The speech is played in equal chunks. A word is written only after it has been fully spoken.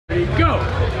go!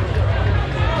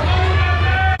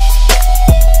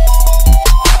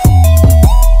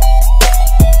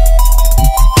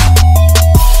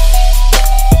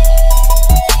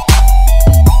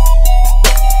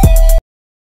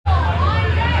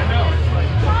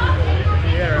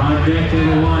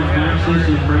 Table 1, Maxis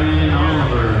and Brandon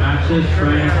Oliver. Maxis,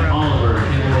 Brandon Oliver,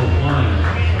 table 1.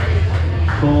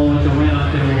 Cole with the win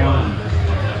on table 1.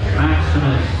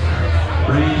 Maximus,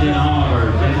 Brandon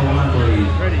Oliver, table 1, please.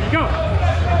 Ready, go!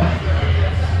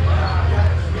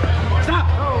 Stop!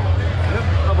 Yep,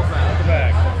 double foul. The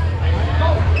bag.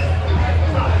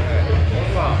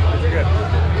 Wow, that's good.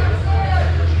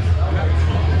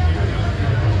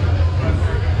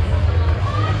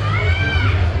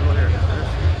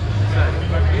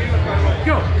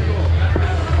 Go!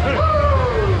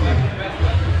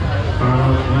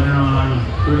 Carlos, winner on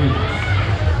 3.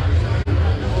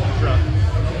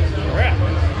 Strap.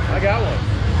 I got one.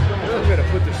 I'm gonna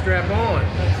put the strap on.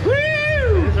 Woo!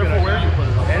 Careful where you put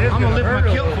it on. And it's I'm gonna lift my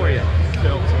kilt for you.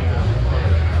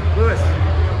 Lewis.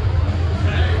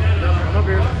 Come up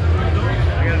here.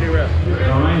 I got a new rep.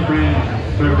 All right, Brandon.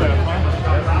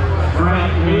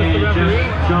 Frank and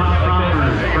John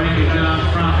Crawford. Frank and John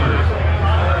Crawford.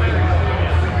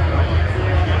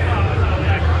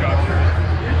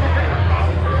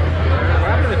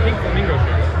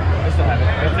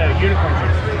 It's a unicorn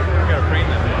juice. We gotta frame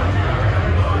that man.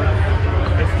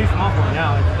 It's too small for me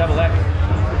now. It's double X.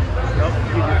 Nope.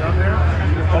 Keep your thumb there.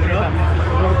 Open it up.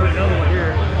 We're gonna put another one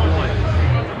here. One.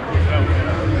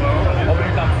 Open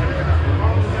your thumb.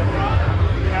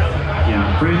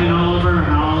 Yeah, Brandon Oliver,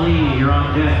 Ali, you're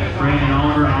on deck. Brandon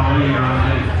Oliver, Ali, you're on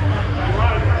deck.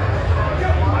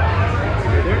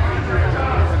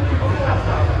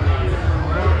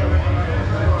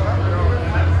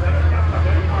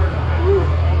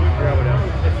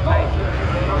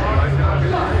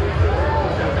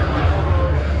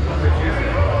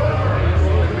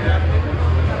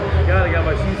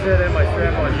 And my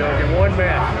strap on, Doug, in one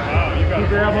match. Wow, you got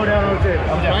keep your elbow down on the table.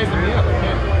 I'm rising me up. I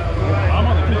can't. I'm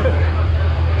on the table.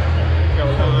 Come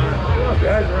on,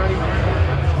 guys, Ronnie.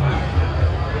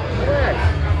 Relax.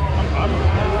 I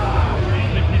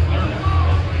think he's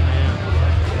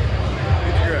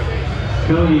nervous.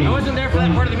 Cody. I wasn't there for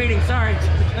that part of the meeting, sorry. You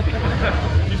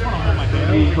just want to hold my hand.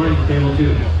 Cody, Clinton, table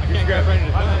 2. I can't grab right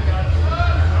into the thumb.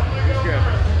 Just grab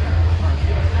it.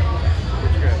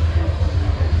 Which grab?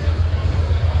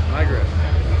 My grip.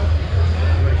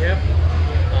 You want a cap?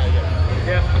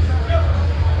 Cap.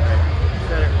 Alright.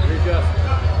 Center. Readjust.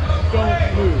 Don't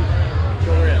move.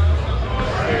 Go in.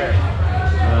 There.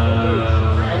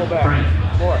 Elbow back. Frank.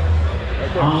 More.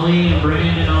 Right there. Ollie and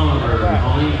Brandon Oliver.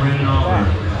 Ollie and Brandon Oliver.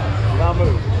 Now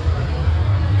move.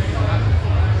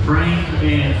 Frank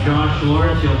and Josh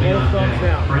Lawrence, you'll be on Thumbs deck.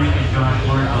 down. Frank and Josh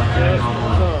Lawrence on deck Just on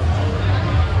 1. thumb.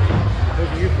 Look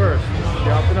at you first.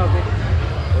 Drop the knuckle.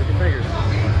 Look your fingers.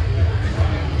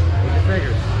 Look your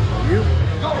fingers. You.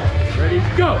 Ready?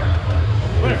 Go!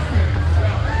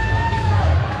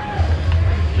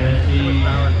 Jesse.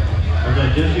 Was that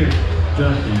Jesse or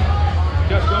Justin?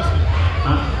 Yes, Justin.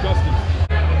 Huh? Justin.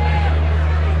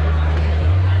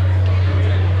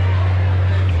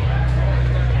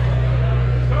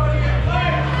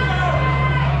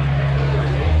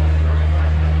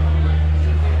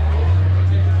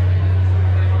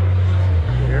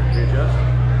 Here, readjust.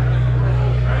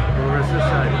 Go wrist this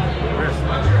side. Wrist.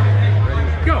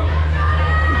 Ready? Go!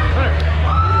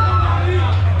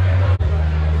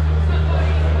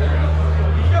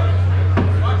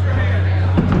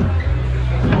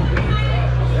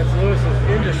 That's Lewis's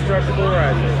indestructible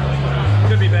riser.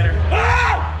 Could be better.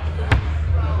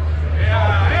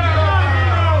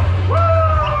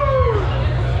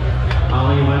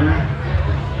 Ollie winner.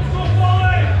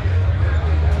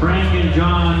 Frank and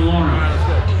John Lawrence.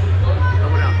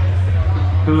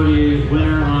 Cody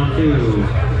winner on 2.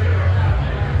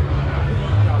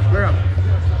 Square up.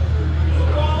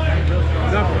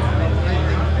 Knuckles.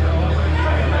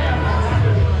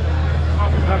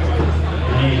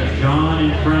 Hey, John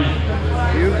and Frank.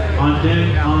 You. On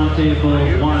deck on table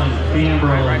 1.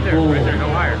 Canberra Right there, full. right there. No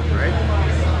higher, right?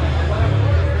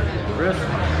 Wrist.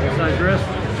 Both sides wrist.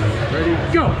 Ready?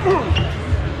 Go!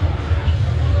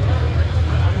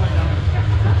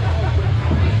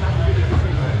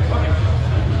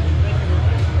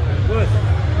 Good.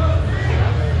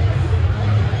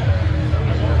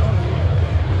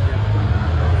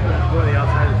 Go to the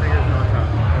outside of the fingers and on top.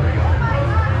 There we go.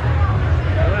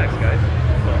 Relax, guys.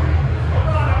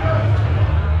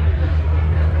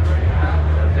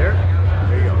 There?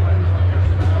 There you go.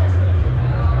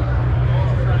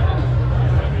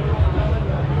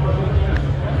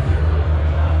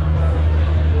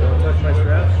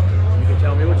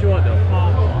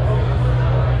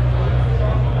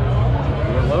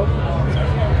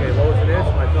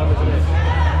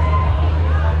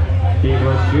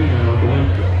 the win.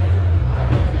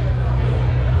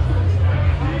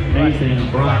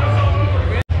 Nathan Brock.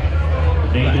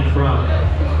 Nathan Brock.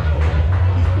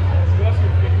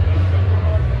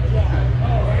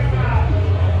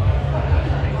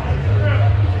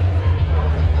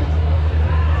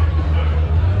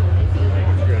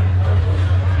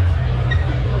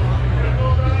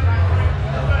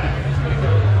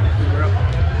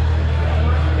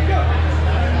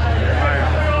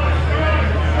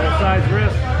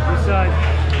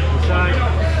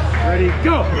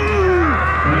 Go!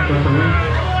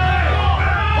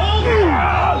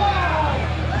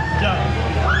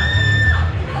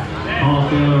 All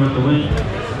Kayla with the win.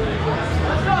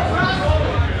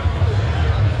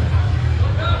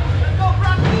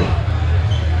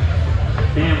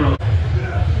 Damn, bro.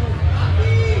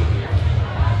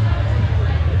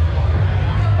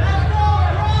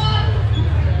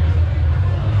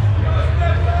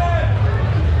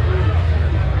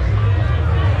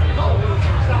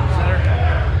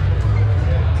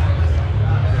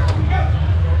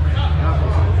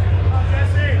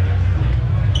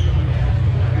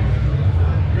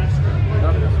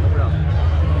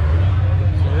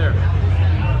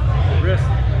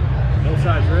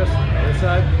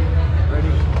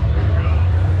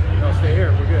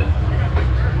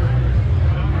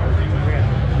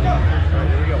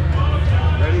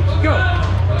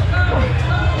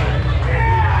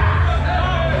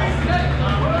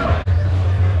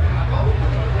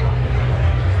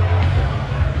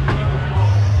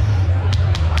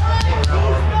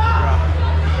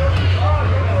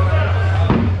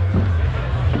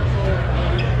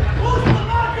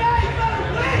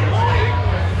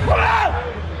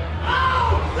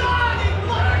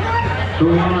 Go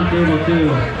on table 2.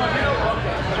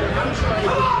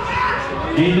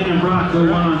 Nathan and Brock go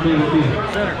one on table 2.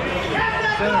 Center.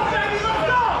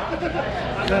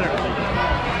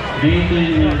 Nathan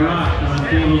and Brock on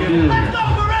table 2.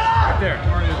 Right there.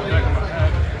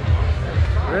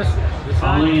 Wrist.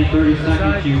 Only in 30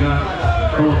 seconds you got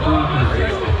Cole Crawford.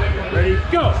 Ready,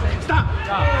 go! Stop!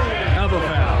 Elbow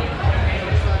foul.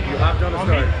 You hopped on the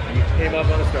start. You came up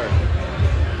on the start.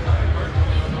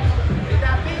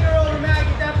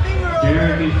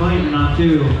 Derek and Clayton on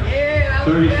 2.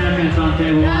 30 seconds on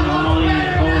table 1. Ollie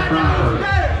and Cole Crawford.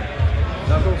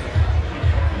 Knuckles.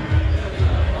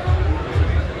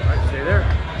 Alright, stay there.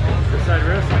 This side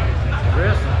wrist.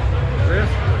 Wrist.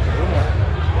 Wrist. One more.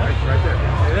 Right there.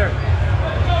 Stay there.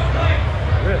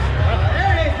 Wrist.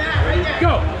 There it is, Matt. Ready,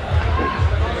 go!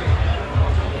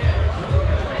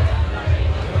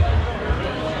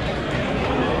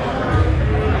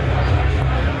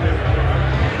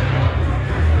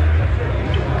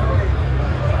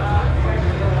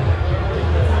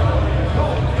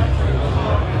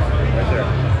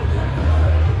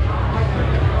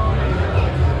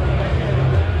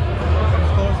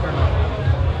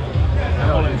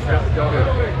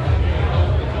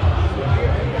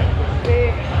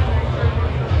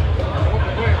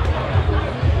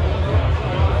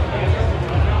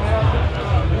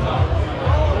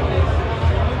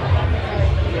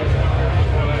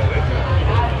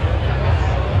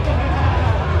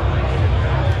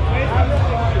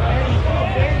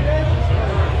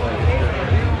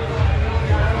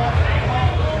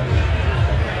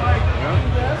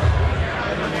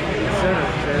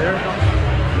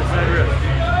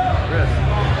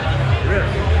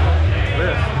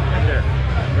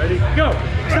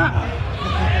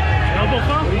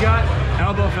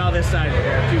 Elbow foul this side.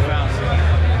 2 fouls.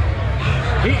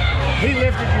 He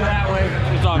lifted you that way.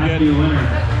 It's all good. Winner.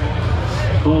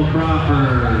 Cole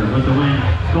Crawford with the win.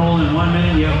 Cole in 1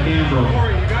 minute. You have Campbell.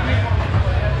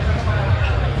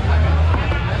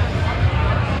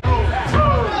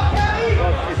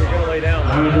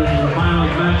 Alright, this is the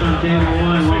finals match on table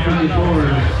 1. 154.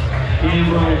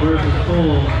 Campbell versus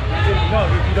Cole. No,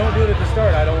 if you don't do it at the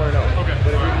start, I don't want to know. Okay.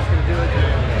 But if you're just going to do it, you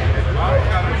want to know. All right.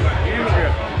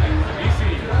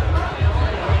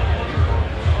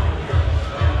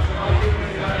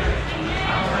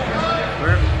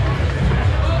 Where?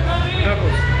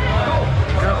 Knuckles.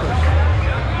 Knuckles.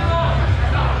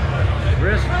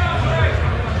 Wrist.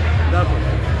 Knuckles.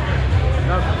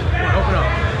 Knuckles. Come on, open up.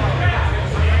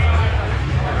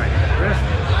 All right. Wrist.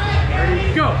 Ready,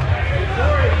 go.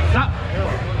 Stop.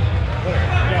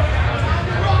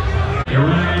 Your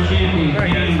winner and champion,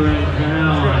 Cambridge,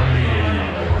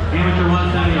 amateur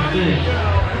 176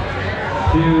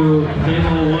 to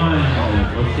table 1.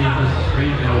 Let's see if this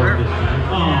screen's going to work this time.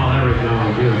 Oh, there we go.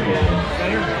 Beautiful.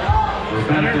 We're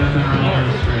back up and running on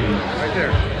the screen. Right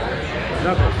there.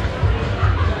 Knuckles.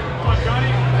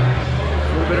 A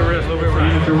little bit of wrist, a little bit of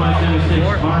wrist. Amateur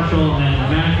 176, Marshall and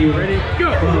Matthew. Ready, go!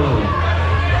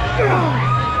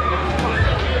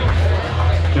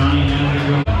 Johnny and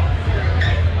Andrew.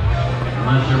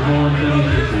 Unless you're pulling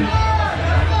 76ers.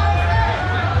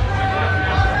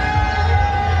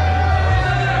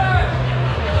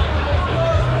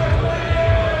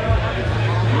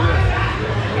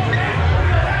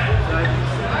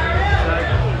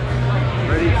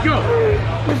 Go!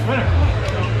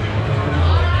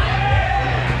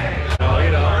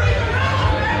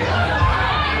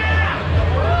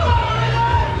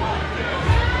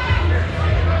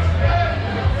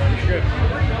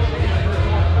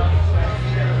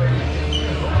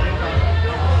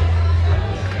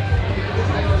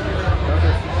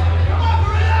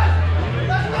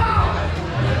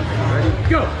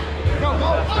 Go!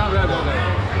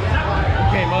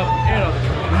 Came up and up.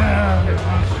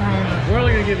 We're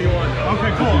only going to give you one.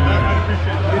 Okay, cool. I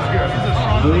appreciate it. It's good. He's a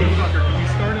strong motherfucker. Can we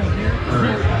start him here?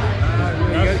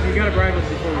 You got to bribe us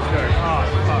before we start. How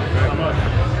much?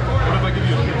 What if I give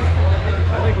you a kiss?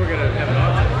 I think we're going to have an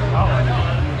option. Oh, I know.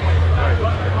 All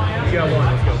right. You got one.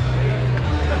 Let's go.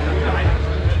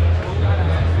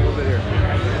 A little bit here.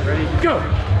 Ready? Go!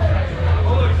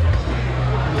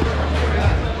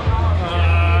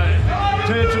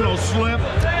 Intentional slip.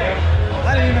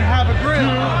 I didn't even have a grip.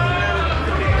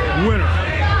 Winner.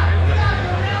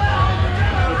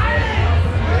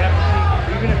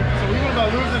 So even if I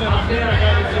lose it in a minute, I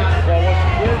got to Well, what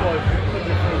you did was you put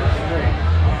your finger straight.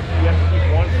 You have to keep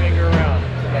one finger around to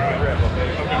get the grip, okay?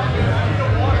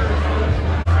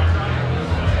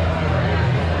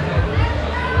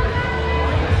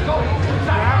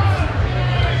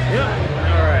 Yep.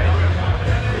 All right.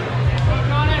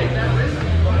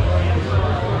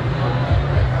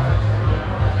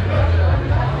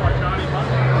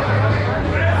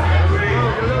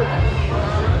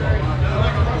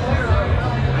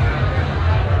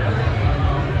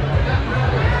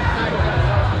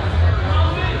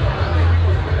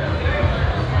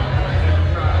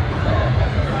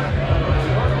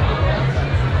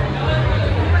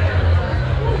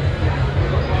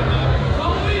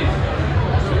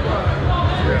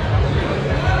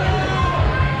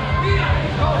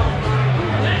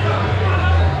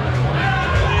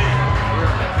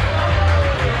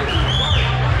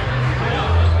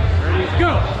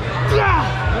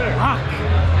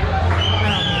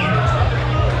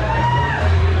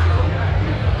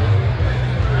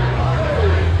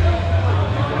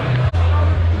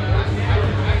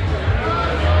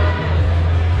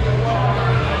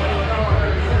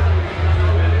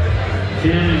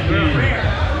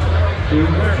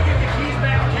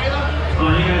 Oh,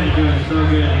 you guys are doing so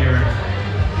good here.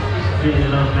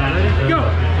 Getting those matches. Go!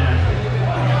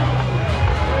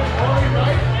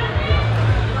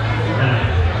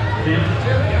 Tim?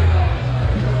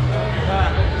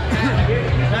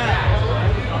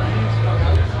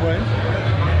 When?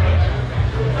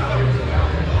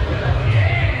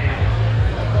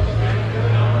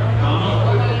 All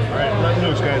right, let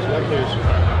loose, guys. Let loose.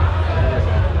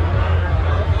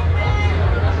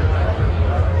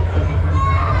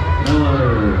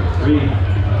 Miller, 3.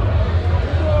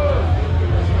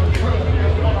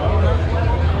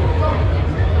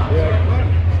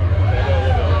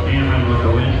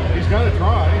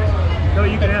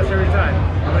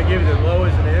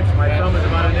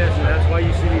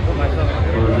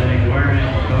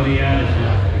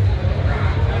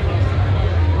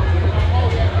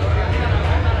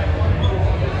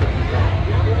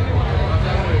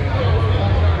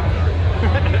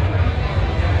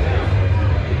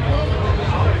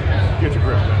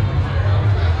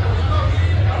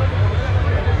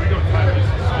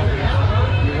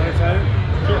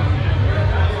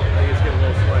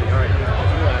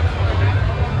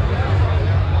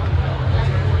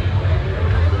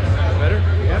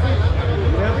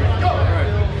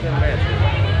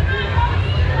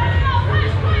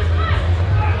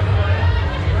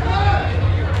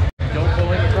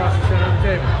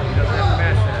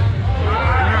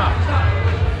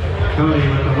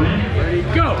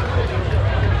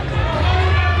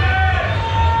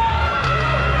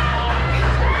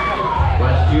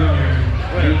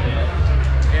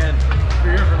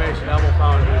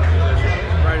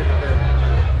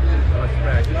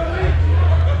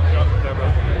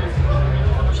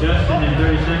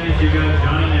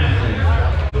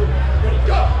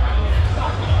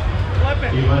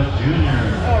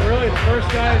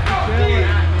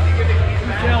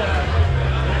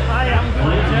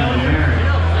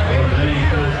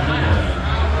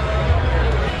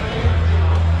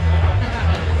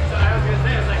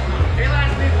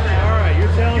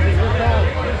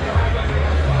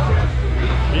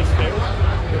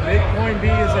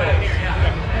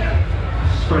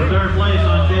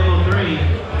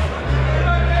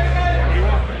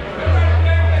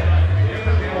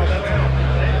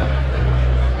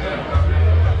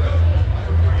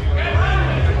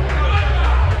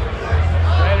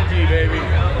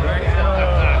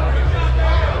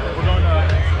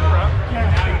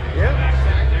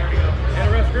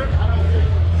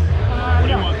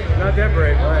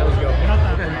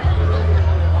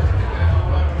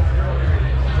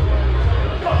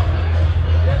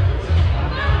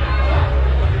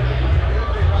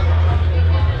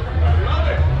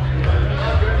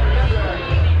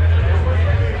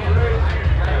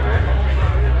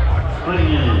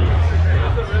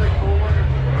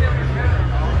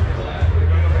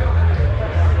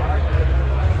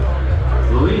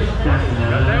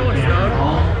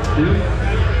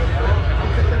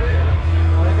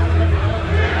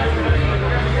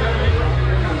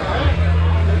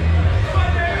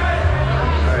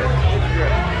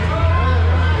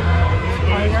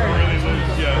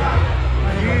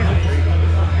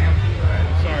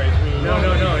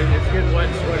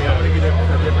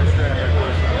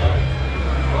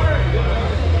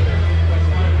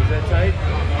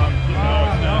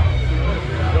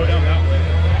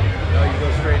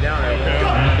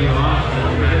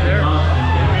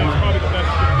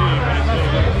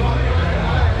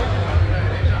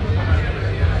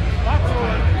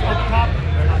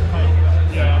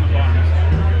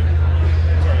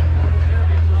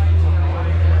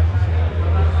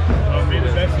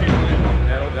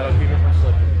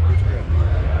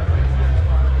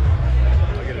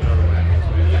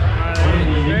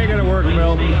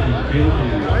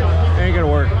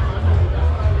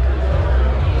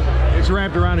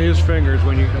 fingers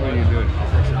when you do it. I'll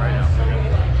fix it right now.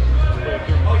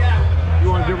 You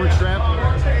want a different strap?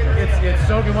 It's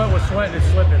soaking wet with sweat and it's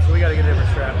slipping, so we gotta get a different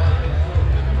strap.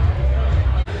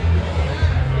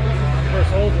 First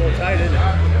hole's a little tight, isn't it?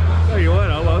 Oh, you what?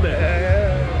 I love that.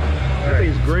 Yeah. That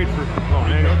thing's great for. Oh,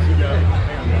 hang on.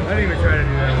 I didn't even try to do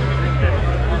that.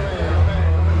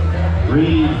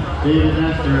 Reed, David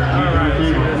Nestor, and All right,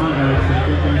 table. Come on, guys.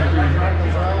 Take it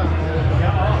back.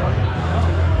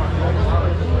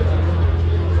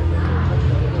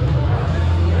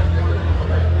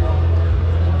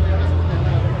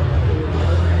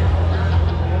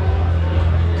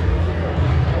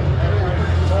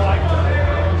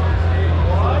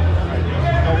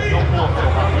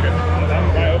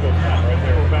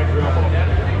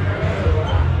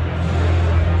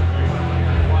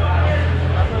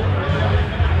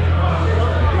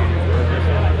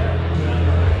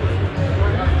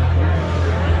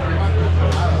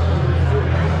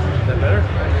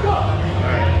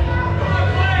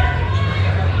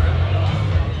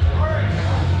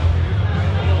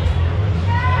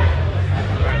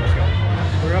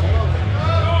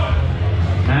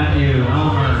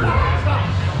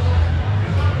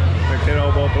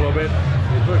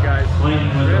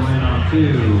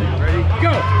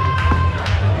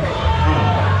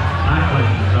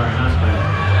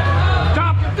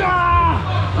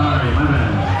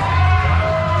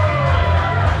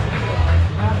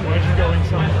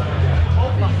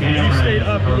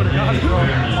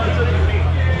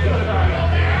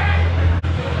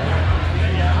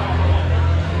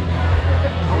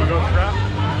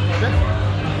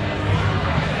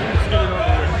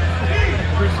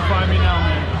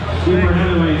 Super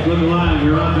heavyweights, look alive.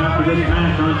 You're on after this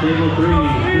match on table 3.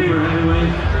 Super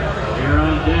heavyweights, you're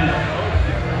on deck.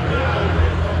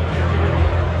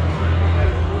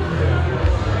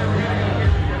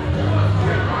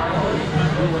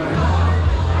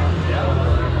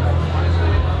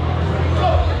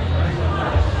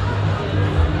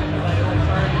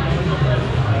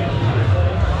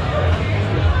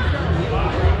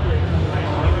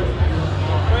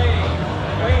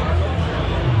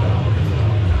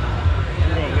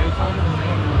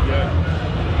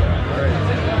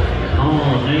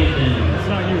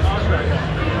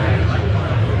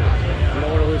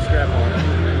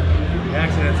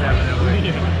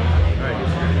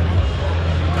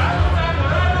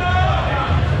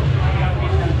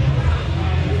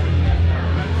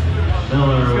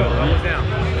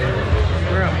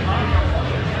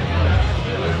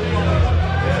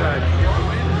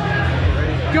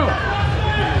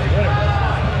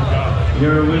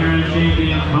 Your winner and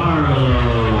champion, Carlo.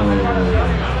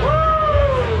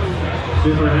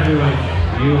 Super heavyweight,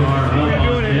 you are up on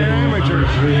table number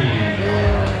 3.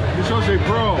 You're supposed to say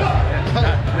pro.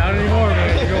 Not anymore,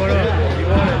 man. You're going up. You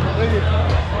want it.